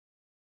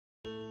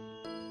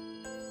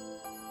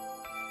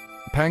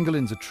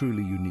Pangolins are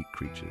truly unique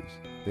creatures.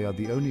 They are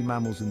the only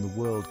mammals in the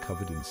world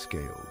covered in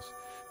scales.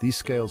 These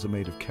scales are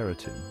made of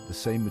keratin, the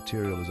same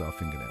material as our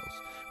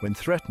fingernails. When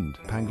threatened,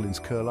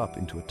 pangolins curl up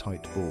into a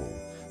tight ball.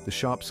 The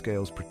sharp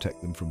scales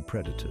protect them from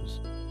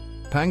predators.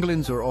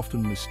 Pangolins are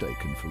often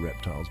mistaken for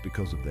reptiles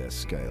because of their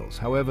scales.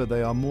 However,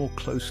 they are more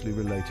closely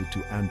related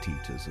to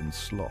anteaters and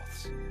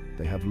sloths.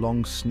 They have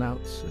long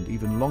snouts and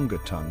even longer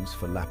tongues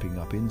for lapping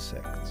up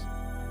insects.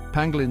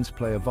 Pangolins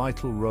play a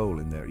vital role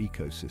in their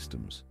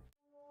ecosystems.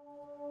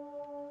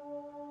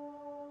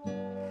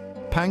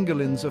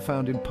 Pangolins are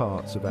found in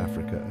parts of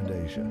Africa and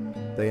Asia.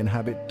 They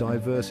inhabit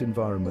diverse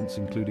environments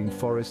including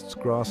forests,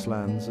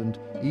 grasslands, and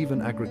even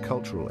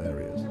agricultural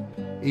areas.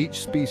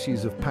 Each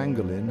species of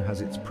pangolin has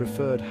its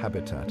preferred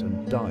habitat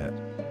and diet.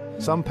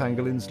 Some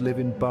pangolins live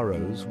in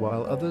burrows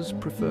while others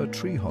prefer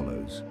tree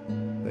hollows.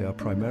 They are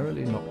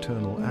primarily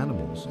nocturnal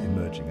animals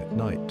emerging at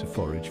night to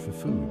forage for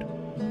food.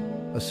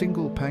 A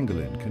single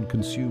pangolin can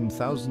consume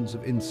thousands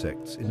of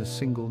insects in a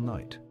single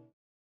night.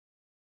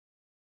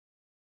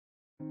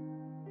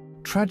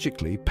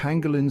 Tragically,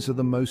 pangolins are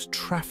the most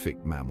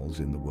trafficked mammals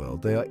in the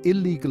world. They are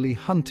illegally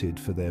hunted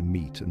for their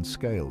meat and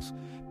scales.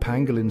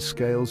 Pangolin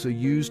scales are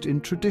used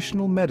in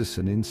traditional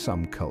medicine in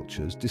some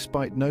cultures,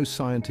 despite no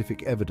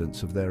scientific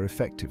evidence of their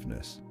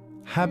effectiveness.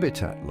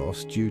 Habitat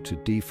loss due to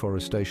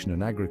deforestation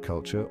and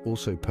agriculture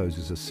also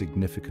poses a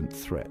significant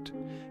threat.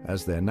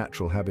 As their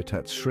natural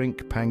habitats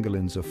shrink,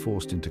 pangolins are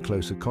forced into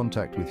closer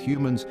contact with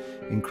humans,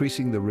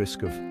 increasing the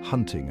risk of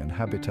hunting and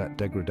habitat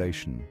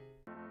degradation.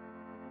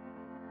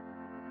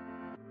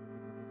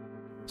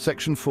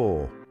 Section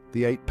 4.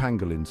 The 8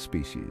 pangolin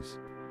species.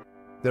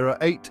 There are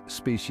 8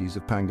 species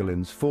of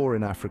pangolins, 4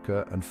 in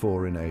Africa and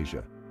 4 in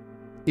Asia.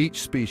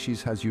 Each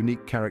species has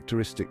unique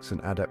characteristics and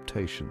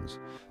adaptations.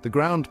 The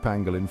ground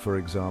pangolin, for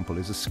example,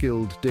 is a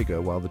skilled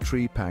digger, while the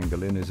tree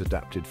pangolin is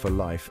adapted for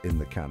life in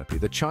the canopy.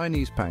 The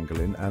Chinese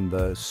pangolin and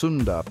the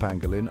Sunda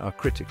pangolin are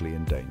critically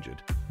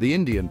endangered. The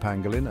Indian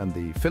pangolin and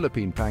the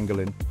Philippine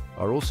pangolin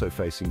are also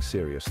facing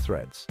serious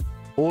threats.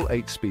 All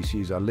 8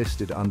 species are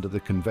listed under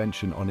the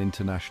Convention on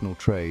International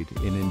Trade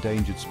in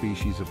Endangered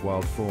Species of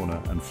Wild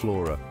Fauna and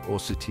Flora, or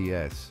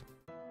CITES.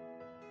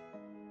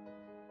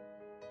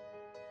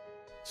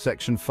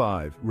 Section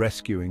 5.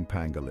 Rescuing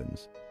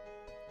pangolins.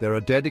 There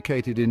are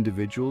dedicated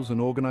individuals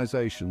and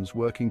organizations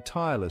working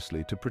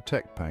tirelessly to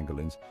protect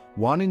pangolins.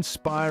 One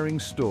inspiring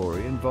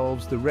story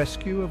involves the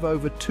rescue of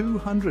over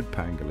 200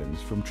 pangolins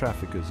from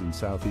traffickers in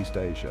Southeast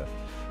Asia.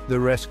 The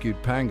rescued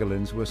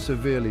pangolins were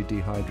severely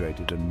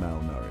dehydrated and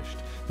malnourished.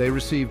 They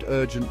received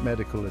urgent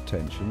medical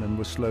attention and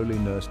were slowly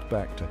nursed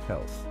back to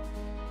health.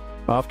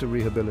 After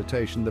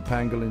rehabilitation, the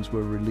pangolins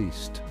were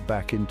released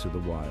back into the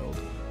wild,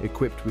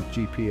 equipped with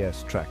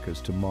GPS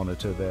trackers to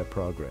monitor their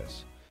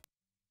progress.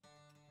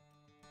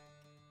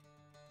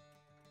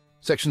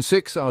 Section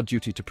 6. Our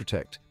duty to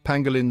protect.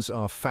 Pangolins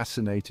are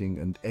fascinating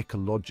and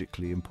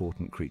ecologically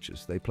important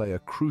creatures. They play a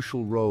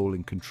crucial role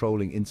in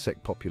controlling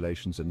insect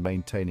populations and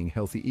maintaining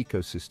healthy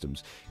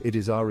ecosystems. It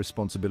is our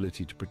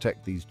responsibility to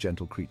protect these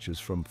gentle creatures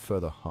from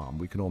further harm.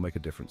 We can all make a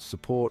difference.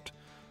 Support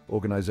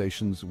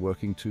organizations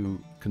working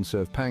to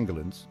conserve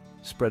pangolins,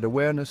 spread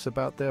awareness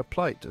about their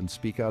plight, and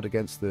speak out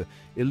against the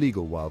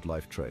illegal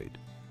wildlife trade.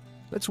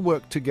 Let's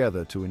work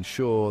together to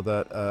ensure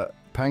that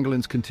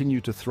pangolins continue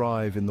to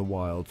thrive in the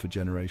wild for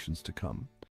generations to come.